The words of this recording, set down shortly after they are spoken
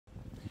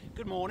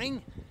Good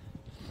morning.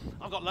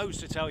 I've got loads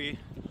to tell you.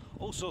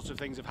 All sorts of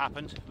things have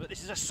happened, but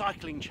this is a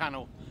cycling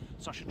channel,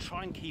 so I should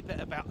try and keep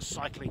it about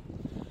cycling.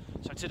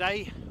 So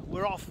today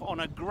we're off on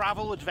a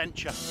gravel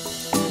adventure.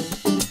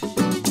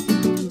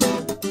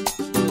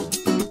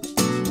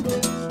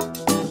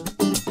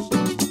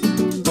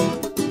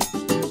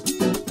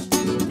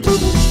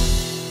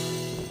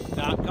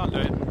 No, can't do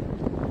it.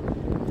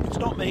 It's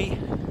not me.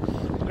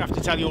 I'm gonna have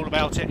to tell you all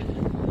about it.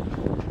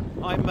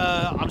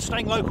 I'm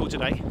staying local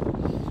today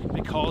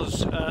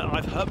because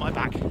I've hurt my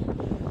back.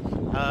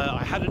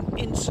 I had an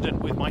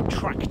incident with my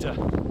tractor,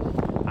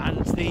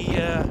 and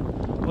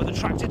the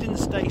tractor didn't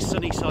stay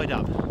sunny side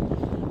up.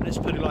 Let's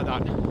put it like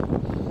that.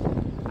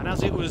 And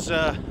as it was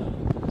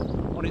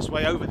on its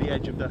way over the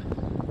edge of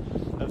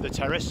the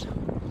terrace,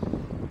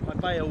 I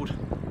bailed.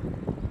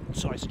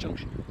 Sorry, it's a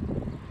junction.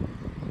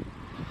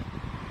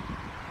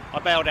 I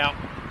bailed out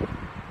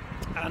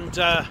and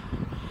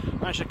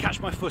managed to catch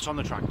my foot on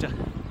the tractor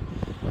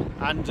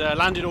and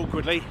landed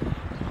awkwardly,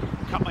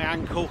 cut my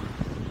ankle,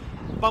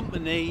 bumped my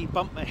knee,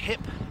 bumped my hip,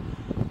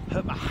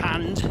 hurt my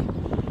hand,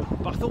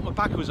 but I thought my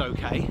back was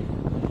okay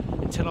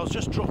until I was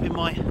just dropping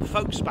my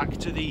folks back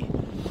to the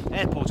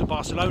airport of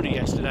Barcelona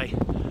yesterday.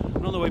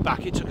 And on the way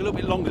back it took a little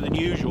bit longer than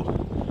usual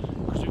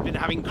because we've been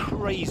having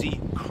crazy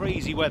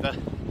weather,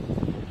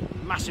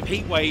 massive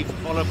heat wave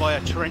followed by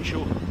a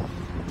torrential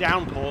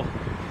downpour,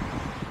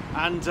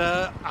 and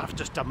I've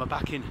just done my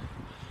back in.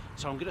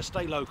 So I'm going to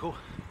stay local,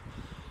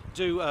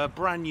 do a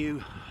brand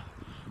new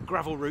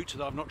gravel route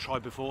that I've not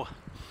tried before,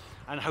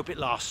 and hope it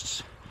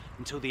lasts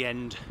until the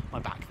end, my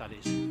back that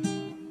is.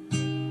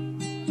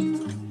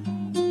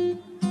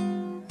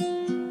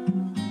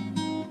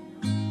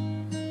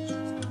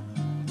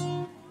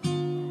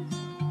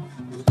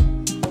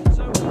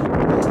 So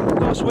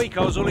last week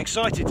I was all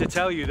excited to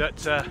tell you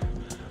that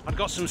I'd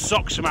got some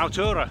socks from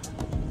Altura,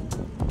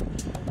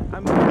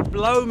 and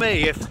blow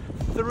me if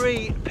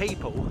three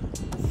people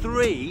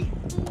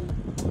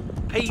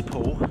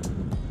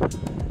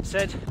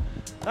said,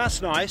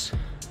 "That's nice,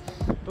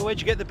 but where'd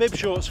you get the bib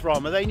shorts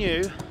from? Are they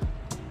new?"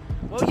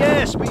 Well,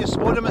 yes, but you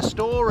spoiled them a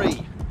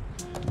story.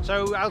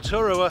 So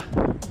Altura were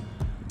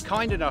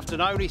kind enough to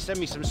not only send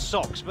me some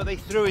socks, but they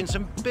threw in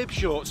some bib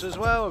shorts as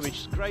well, which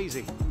is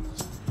crazy.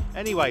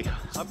 Anyway,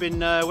 I've been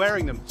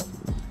wearing them.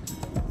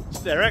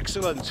 They're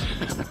excellent.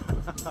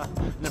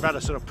 Never had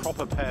a sort of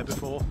proper pair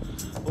before.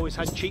 Always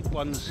had cheap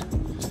ones,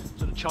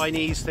 sort of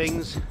Chinese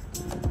things,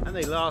 and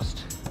they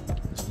last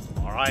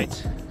all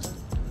right.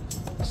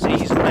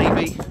 Season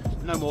maybe,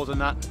 no more than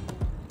that.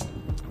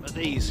 But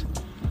these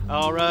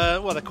are,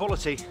 well, the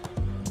quality.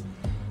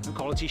 And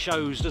quality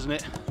shows, doesn't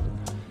it?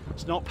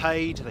 It's not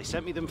paid, they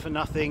sent me them for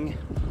nothing.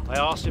 I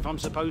asked if I'm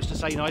supposed to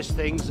say nice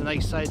things, and they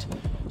said,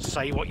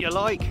 say what you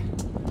like.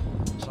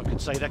 So I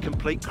could say they're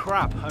complete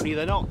crap, only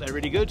they're not. They're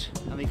really good,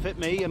 and they fit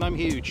me, and I'm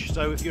huge.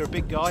 So if you're a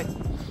big guy,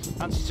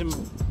 fancy some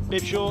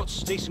bib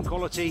shorts, decent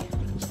quality,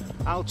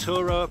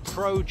 Altura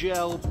Pro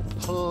Gel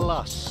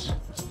Plus.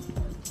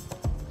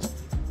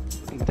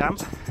 Looking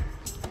damp.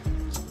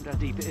 How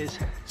deep it is.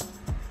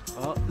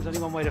 Well, there's only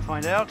one way to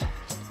find out.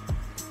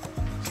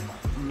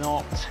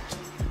 Not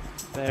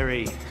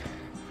very.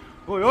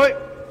 Oi, oi!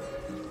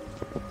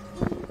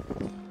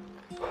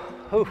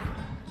 Oof.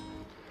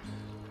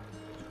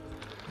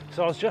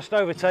 So I was just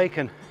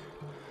overtaken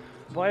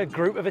by a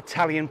group of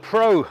Italian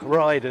pro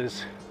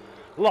riders,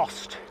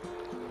 lost.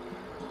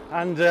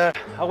 And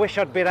I wish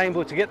I'd been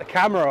able to get the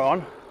camera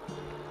on,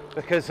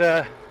 because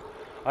I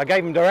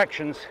gave them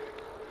directions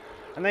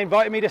and they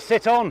invited me to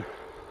sit on.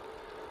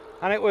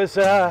 And it was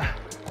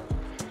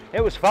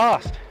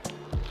fast,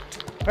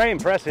 very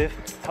impressive.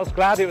 I was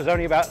glad it was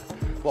only about,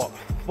 what,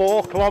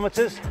 4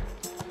 kilometers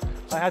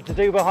I had to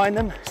do behind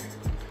them,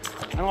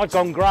 and I've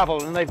gone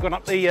gravel and they've gone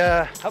up the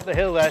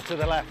hill there to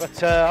the left,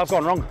 but I've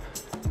gone wrong.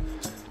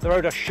 The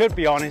road I should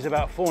be on is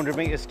about 400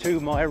 meters to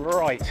my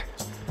right,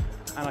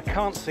 and I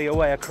can't see a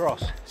way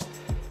across.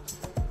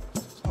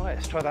 All right,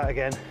 let's try that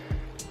again.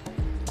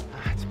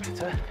 That's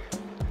better.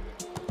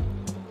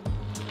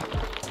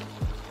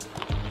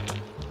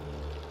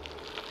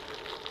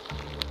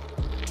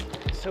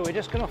 So we're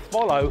just going to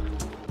follow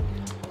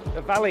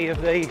the valley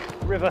of the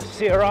river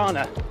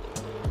Siurana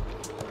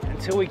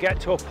until we get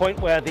to a point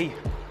where the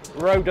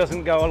road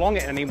doesn't go along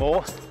it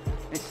anymore.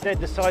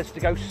 Instead decides to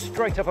go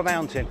straight up a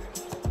mountain.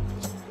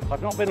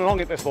 I've not been along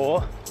it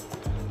before.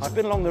 I've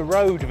been along the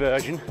road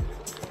version,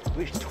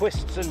 which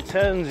twists and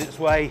turns its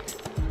way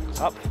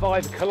up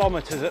 5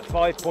 kilometers at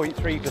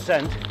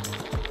 5.3%.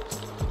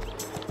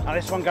 And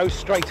this one goes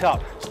straight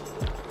up.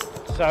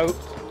 So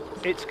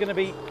it's going to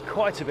be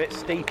quite a bit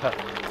steeper.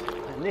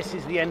 And this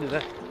is the end of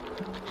the,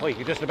 well, you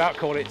could just about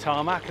call it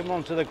tarmac, and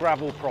onto the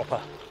gravel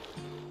proper.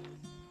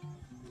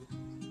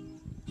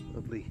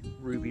 Lovely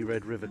ruby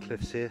red river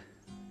cliffs here.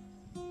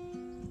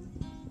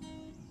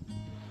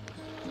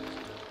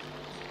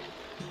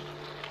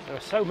 There are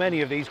so many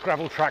of these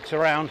gravel tracks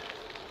around.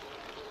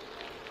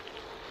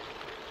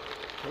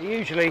 They're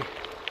usually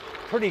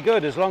pretty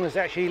good as long as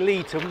they actually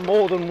lead to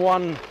more than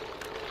one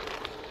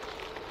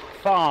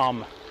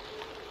farm.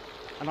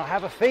 And I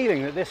have a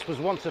feeling that this was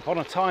once upon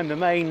a time the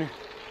main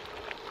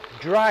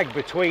drag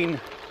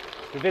between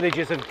the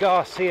villages of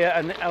Garcia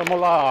and El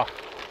Molar,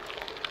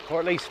 or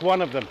at least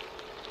one of them.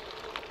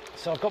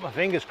 So I've got my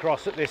fingers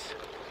crossed that this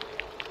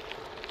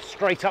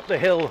straight up the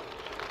hill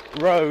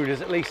road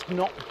is at least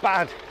not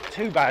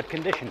too bad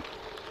condition.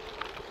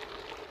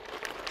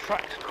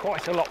 Track's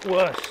quite a lot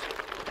worse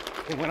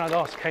than when I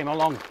last came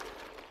along,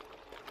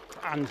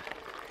 and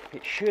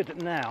it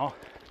should now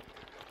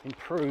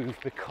improve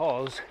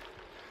because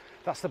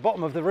that's the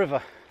bottom of the river.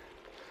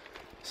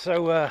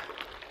 So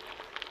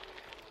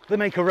they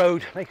make a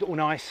road, make it all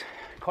nice,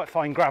 quite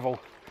fine gravel,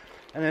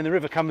 and then the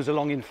river comes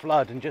along in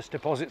flood and just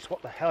deposits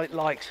what the hell it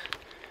likes,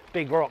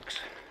 big rocks,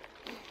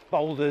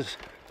 boulders,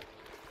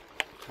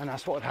 and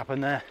that's what would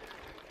happen there.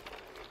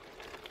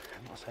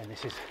 I'm not saying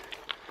this is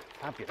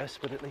fabulous,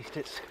 but at least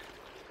it's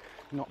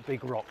not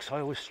big rocks. I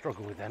always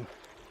struggle with them.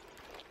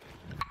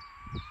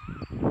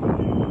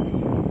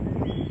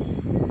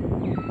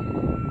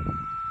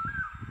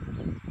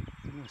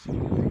 Nice if you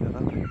can pick that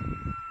up.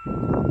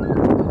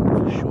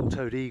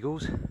 Short-toed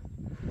eagles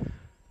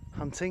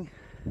hunting.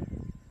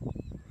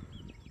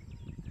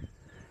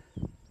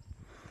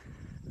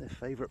 Their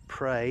favourite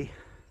prey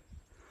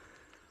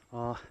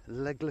are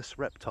legless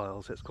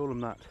reptiles, let's call them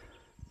that.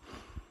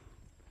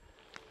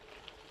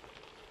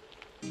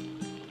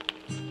 I'm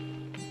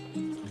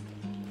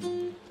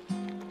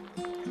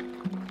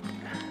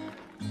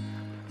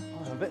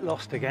a bit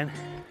lost again.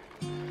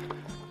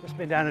 Just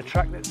been down a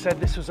track that said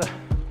this was a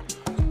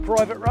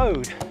private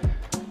road.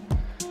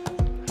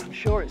 I'm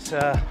sure it's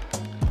not.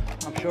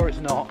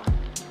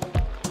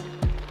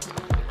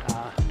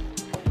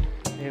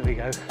 Here we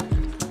go.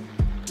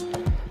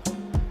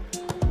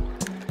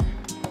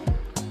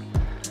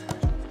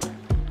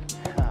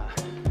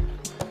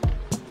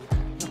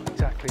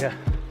 A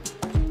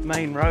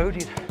main road,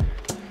 you'd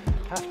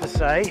have to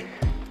say.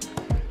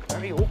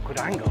 Very awkward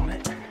angle on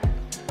it.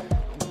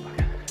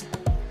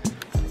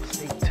 It's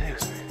steep too.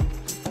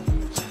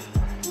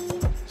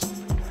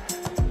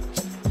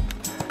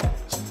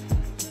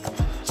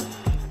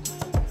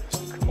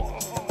 Come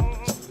on.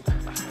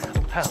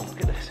 Oh hell,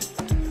 look at this.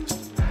 I'm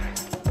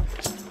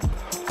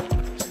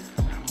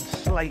on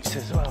slates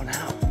as well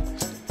now.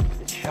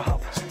 It's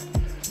sharp.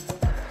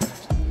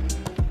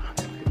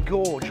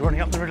 Gorge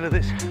running up the middle of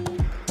this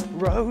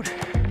road.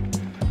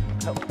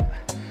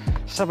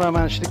 Somehow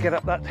managed to get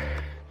up that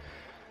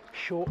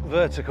short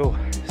vertical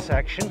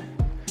section.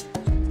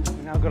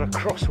 We've now got a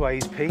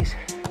crossways piece.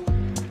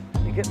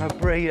 Let me get my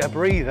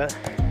breather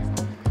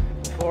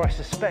before I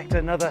suspect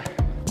another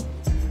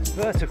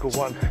vertical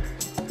one.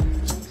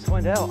 Let's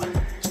find out.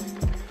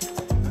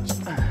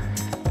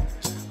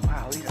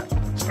 Wow, these are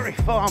very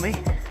farmy.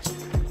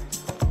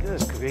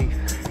 Good grief.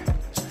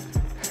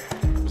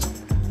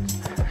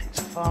 It's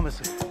a farmer's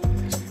a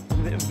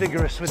bit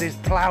vigorous with his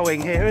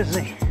ploughing here,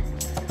 isn't he?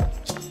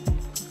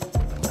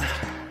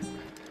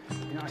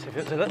 Be nice if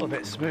it was a little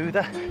bit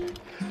smoother.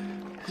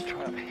 Let's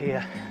try up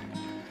here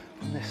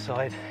on this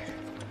side.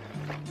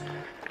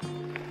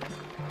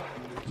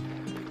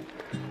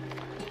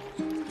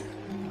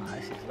 Oh,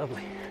 this is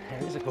lovely.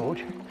 There is a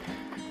gorge,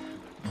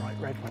 bright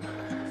red one.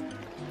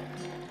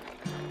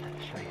 Let me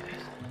show you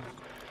this.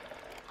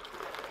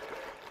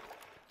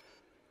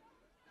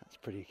 That's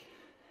pretty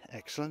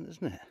excellent,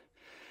 isn't it?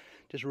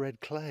 Just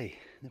red clay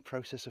in the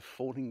process of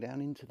falling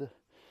down into the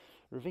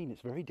ravine.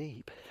 It's very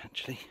deep,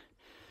 actually.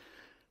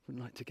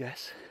 Wouldn't like to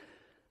guess.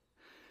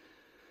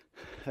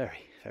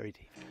 Very, very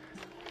deep.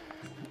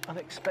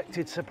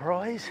 Unexpected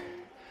surprise.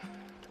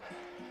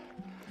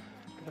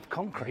 Bit of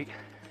concrete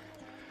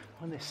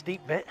on this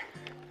steep bit.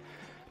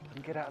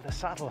 And get out of the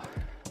saddle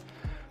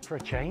for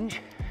a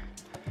change.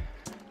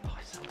 Oh,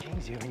 it's so much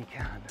easier when you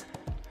can.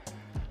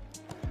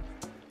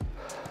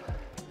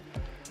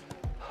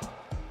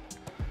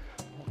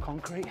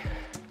 Concrete.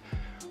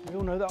 We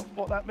all know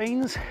what that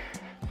means.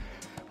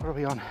 What are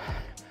we on?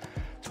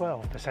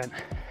 12%.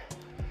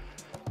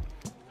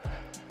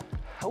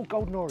 Oh,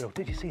 golden oriole,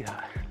 did you see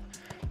that?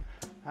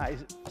 That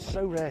is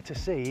so rare to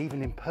see,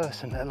 even in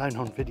person, let alone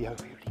on video.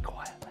 Really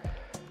quiet.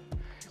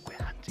 We're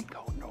hunting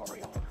golden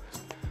oriole.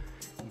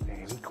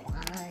 Very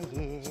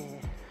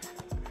quiet.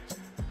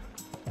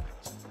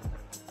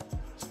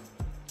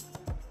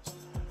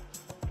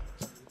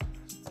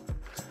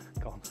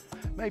 Gone.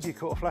 Maybe you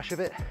caught a flash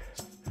of it.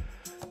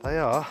 They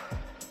are,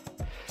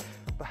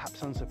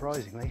 perhaps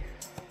unsurprisingly,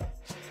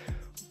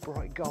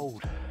 bright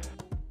gold.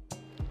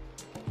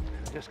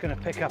 I'm just going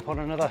to pick up on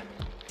another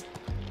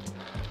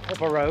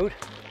proper road.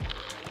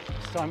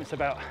 This time it's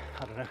about,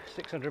 I don't know,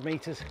 600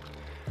 metres,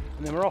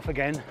 and then we're off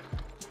again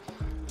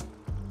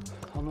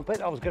on the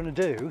bit I was going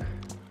to do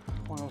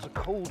when I was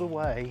called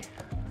away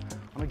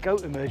on a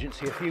goat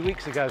emergency a few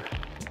weeks ago.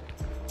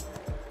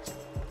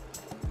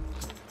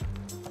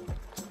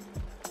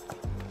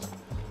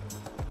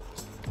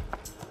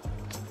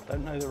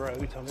 Don't know the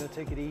road, so I'm going to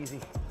take it easy.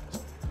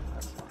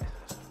 That's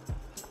nice.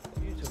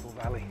 Beautiful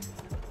valley.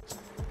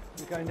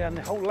 We're going down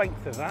the whole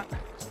length of that,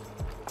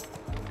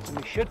 and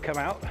we should come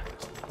out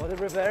by the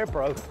river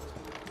Ebro,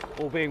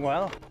 all being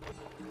well.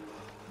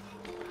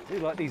 I do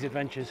like these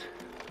adventures.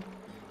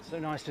 It's so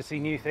nice to see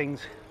new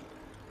things.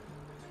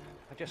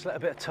 I just let a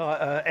bit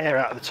of air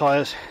out of the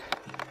tyres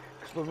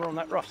because when we were on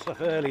that rough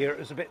stuff earlier, it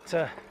was a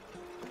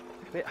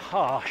bit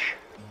harsh,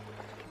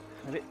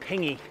 a bit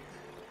pingy.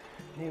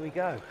 And here we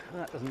go.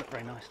 That doesn't look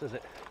very nice, does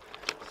it?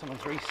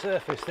 Someone's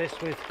resurfaced this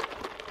with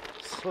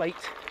slate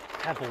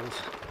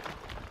pebbles.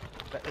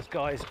 I bet there's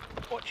guys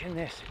watching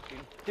this who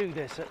do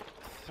this at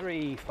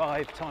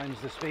 3-5 times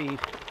the speed.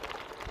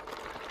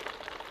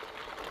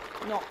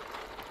 Not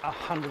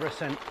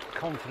 100%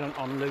 confident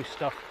on loose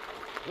stuff.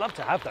 Love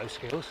to have those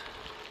skills.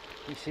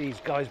 You see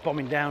these guys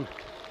bombing down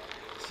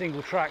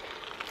single track,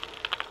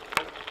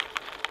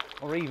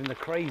 or even the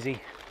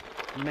crazy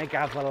Meg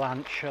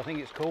Avalanche, I think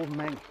it's called.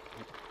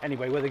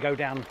 Anyway, where they go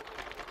down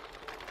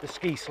the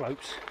ski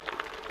slopes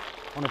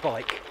on a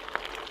bike.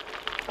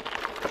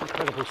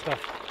 Incredible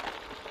stuff.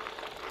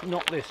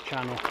 Not this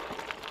channel.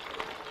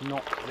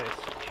 Not this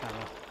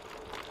channel.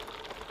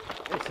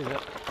 This is a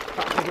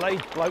fat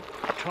middle-aged bloke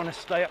trying to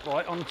stay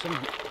upright on some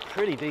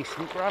pretty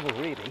decent gravel,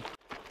 really.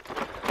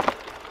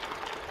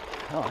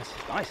 Oh, this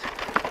is nice.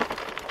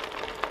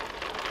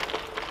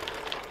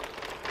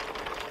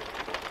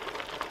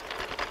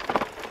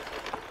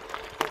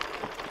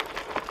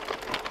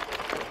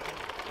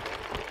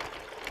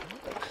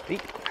 Looks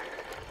steep.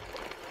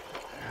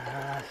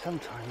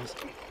 Sometimes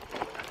you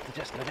have to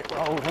just let it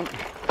roll, don't you?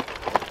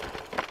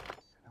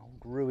 An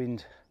old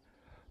ruined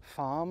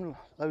farm,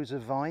 loads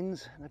of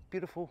vines, and a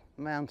beautiful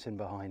mountain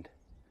behind.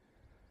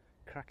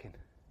 Cracking.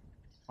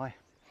 My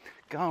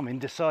Garmin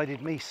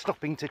decided me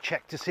stopping to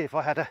check to see if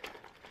I had a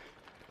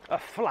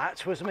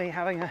flat was me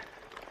having a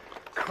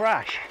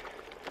crash.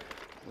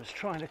 I was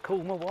trying to call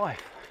my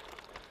wife.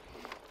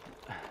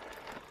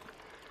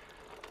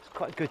 It's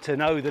quite good to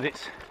know that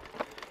it's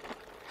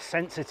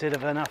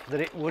sensitive enough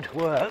that it would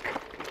work.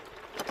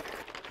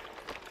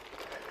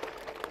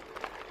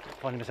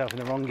 Finding myself in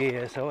the wrong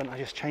gear, so I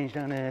just changed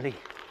down early.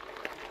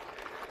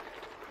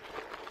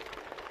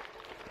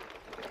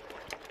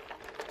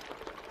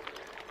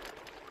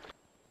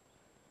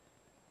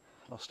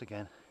 Lost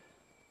again.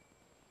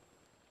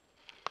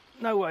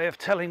 No way of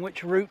telling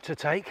which route to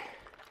take,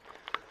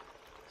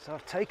 so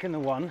I've taken the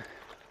one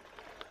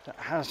that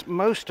has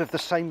most of the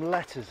same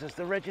letters as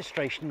the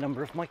registration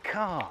number of my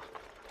car.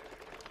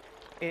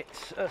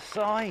 It's a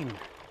sign.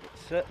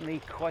 It's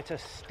certainly quite a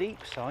steep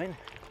sign.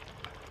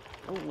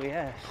 Oh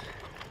yes.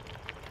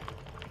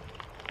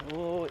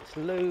 Oh, it's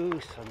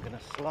loose. I'm going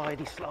to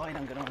slidey slide.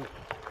 I'm going to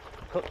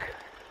hook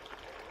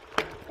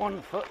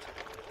one foot.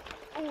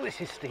 Oh,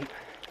 this is steep.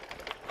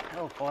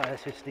 Hellfire,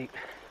 this is steep.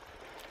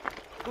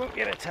 Won't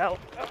be able to tell.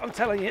 I'm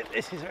telling you,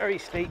 this is very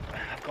steep.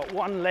 I've got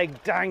one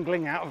leg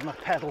dangling out of my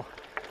pedal.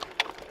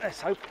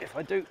 Let's hope if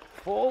I do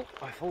fall,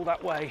 I fall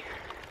that way.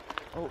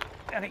 Oh,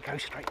 and it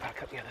goes straight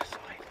back up the other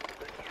side.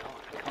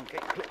 I can't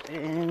get clipped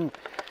in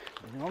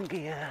the wrong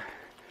gear.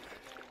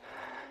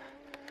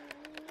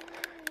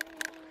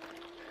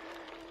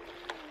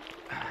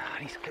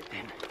 He's clipped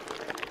in.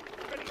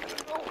 Ready to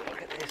go. Oh,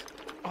 look at this.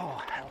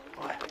 Oh,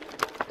 hellfire.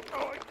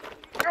 Oh,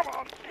 come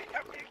on. Go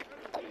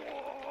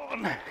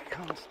on.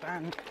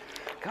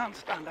 Can't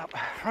stand up.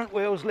 Front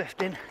wheels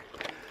lifting.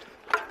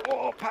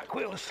 Oh, back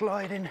wheels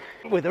sliding.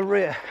 With a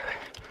rear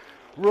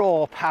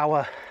raw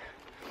power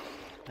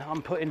that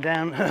I'm putting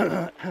down.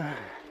 It's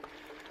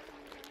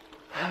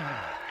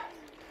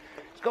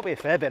got to be a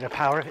fair bit of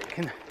power if it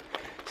can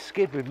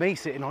skid with me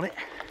sitting on it.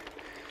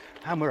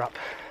 And we're up.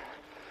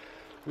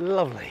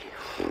 Lovely.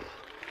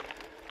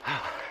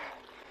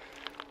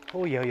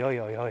 Oi, oi, oi,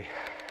 oi, oi.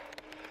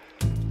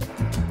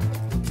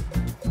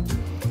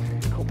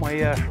 Caught my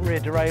rear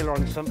derailleur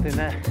on something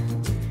there.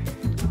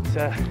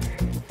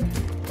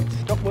 It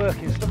stopped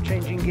working, stopped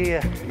changing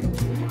gear.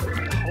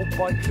 The whole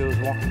bike feels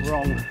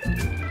wrong.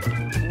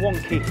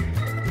 Wonky.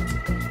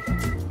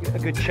 Get a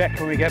good check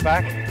when we get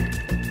back.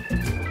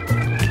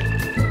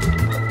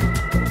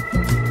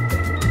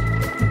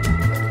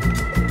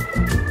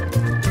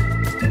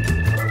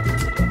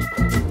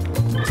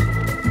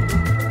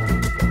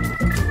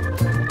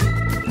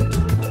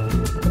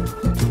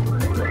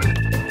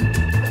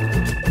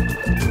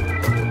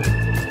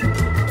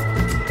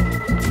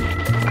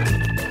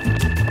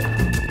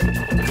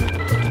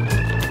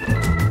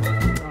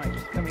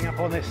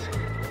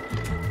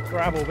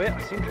 Gravel bit,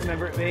 I seem to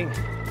remember it being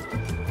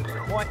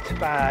quite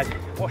bad.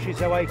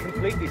 Washes away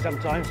completely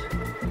sometimes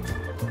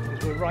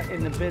because we're right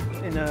in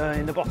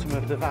the bottom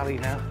of the valley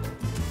now.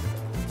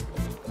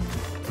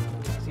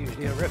 There's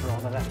usually a river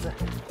on the left there.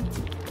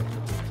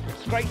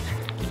 Straight,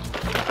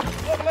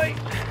 lovely.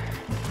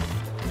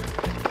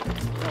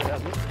 No, it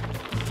doesn't.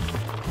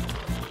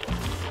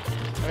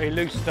 Very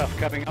loose stuff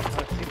coming up,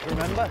 I seem to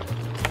remember.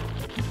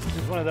 This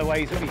is one of the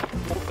ways that we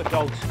walk the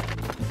dogs,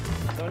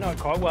 so I know it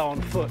quite well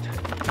on foot.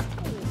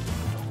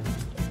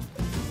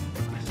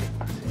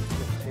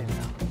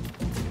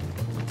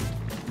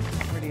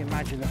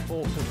 Imagine the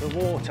force of the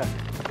water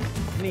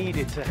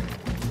needed to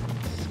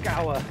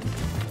scour a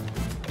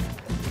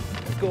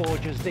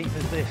gorge as deep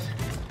as this.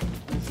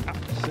 There's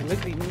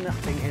absolutely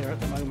nothing here at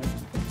the moment.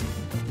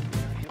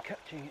 If you're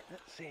catching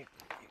let's see if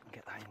you can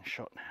get that in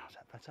shot now. Is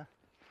that better?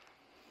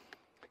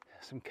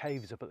 Some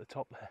caves up at the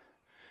top there,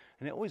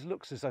 and it always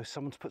looks as though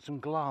someone's put some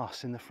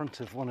glass in the front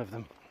of one of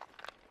them,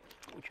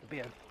 which would be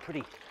a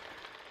pretty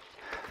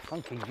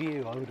funky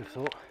view, I would have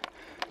thought.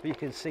 But you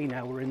can see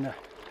now we're in the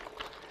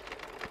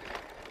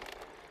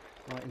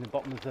right in the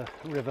bottom of the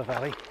river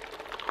valley.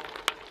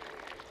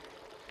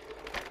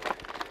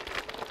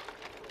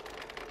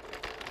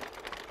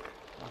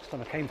 Last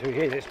time I came through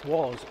here, this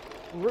was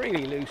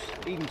really loose,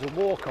 even to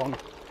walk on.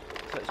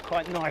 So it's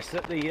quite nice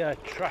that the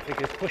traffic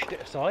has pushed it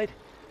aside.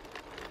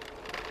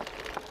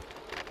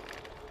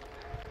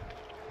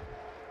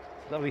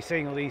 It's lovely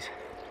seeing all these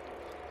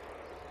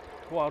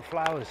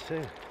wildflowers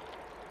too.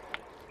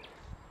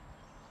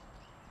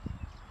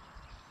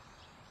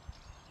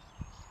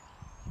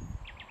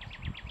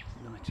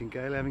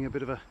 Nightingale having a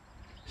bit of a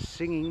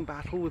singing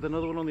battle with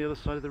another one on the other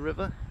side of the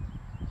river.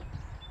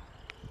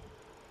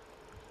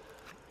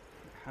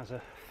 It has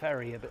a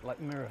ferry a bit like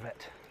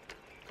Miravet.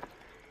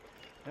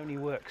 It only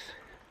works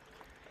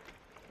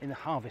in the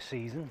harvest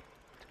season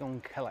to go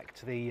and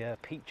collect the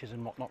peaches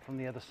and whatnot from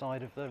the other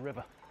side of the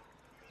river.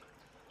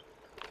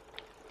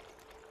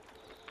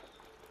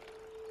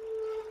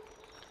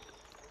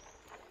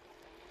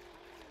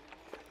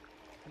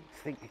 I don't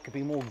think it could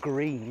be more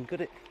green,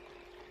 could it?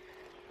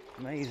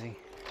 Amazing.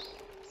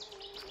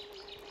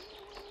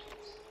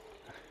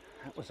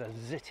 That was a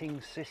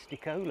Zitting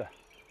cisticola.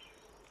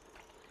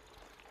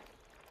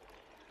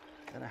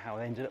 I don't know how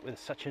I ended up with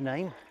such a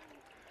name.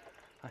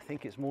 I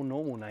think its more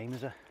normal name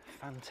is a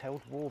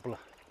fan-tailed warbler,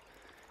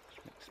 which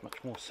makes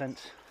much more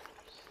sense.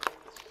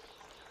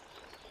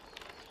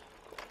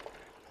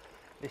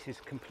 This is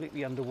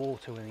completely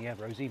underwater when the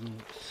Ebro's even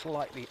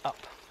slightly up.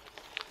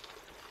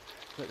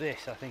 But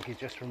this, I think, is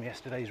just from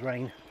yesterday's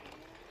rain.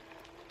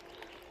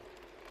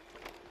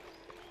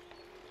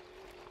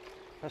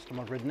 First time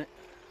I've ridden it.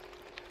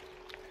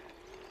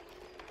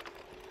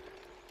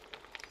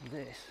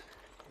 This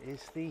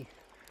is the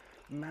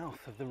mouth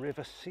of the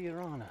river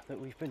Sierrana that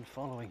we've been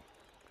following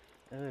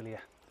earlier.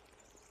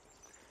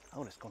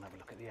 Oh, let's go and have a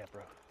look at the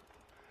Ebro.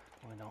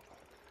 Why not?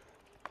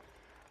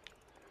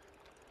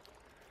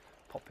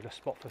 Popular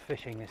spot for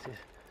fishing, this is.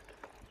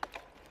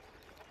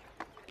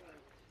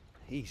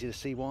 Easy to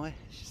see why.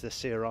 This is the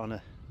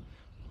Sierrana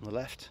on the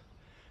left,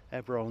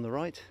 Ebro on the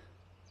right.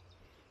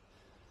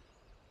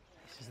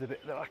 This is the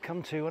bit that I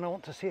come to when I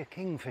want to see a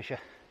kingfisher.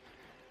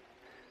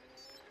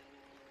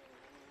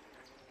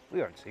 We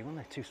won't see one,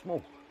 they're too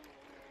small.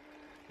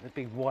 A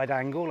big wide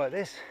angle like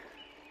this.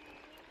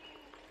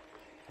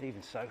 But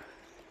even so,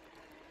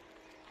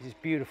 this is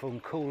beautiful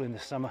and cool in the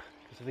summer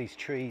because of these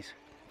trees.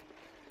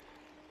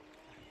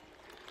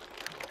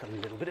 Got a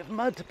little bit of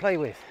mud to play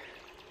with.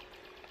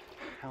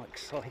 How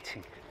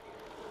exciting.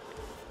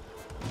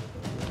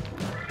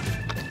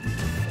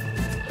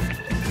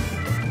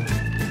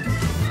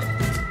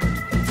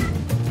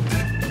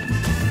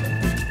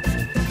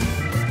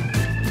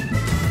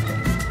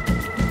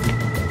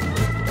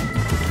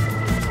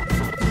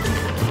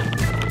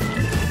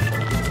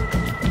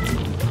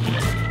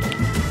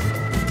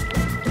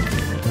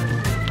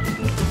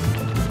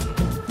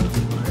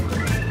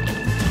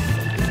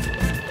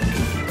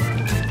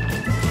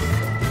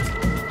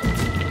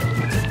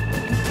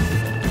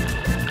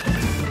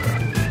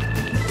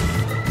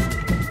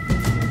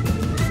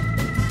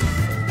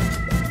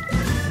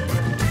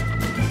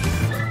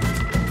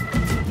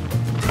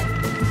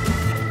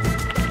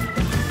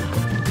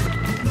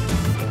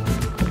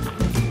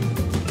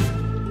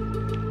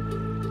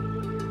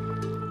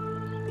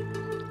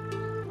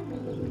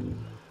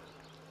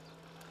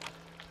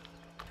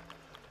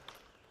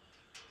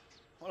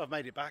 Well, I've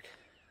made it back,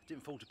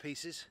 didn't fall to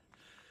pieces.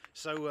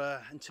 So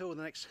until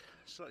the next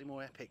slightly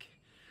more epic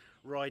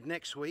ride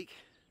next week,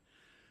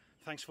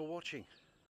 thanks for watching.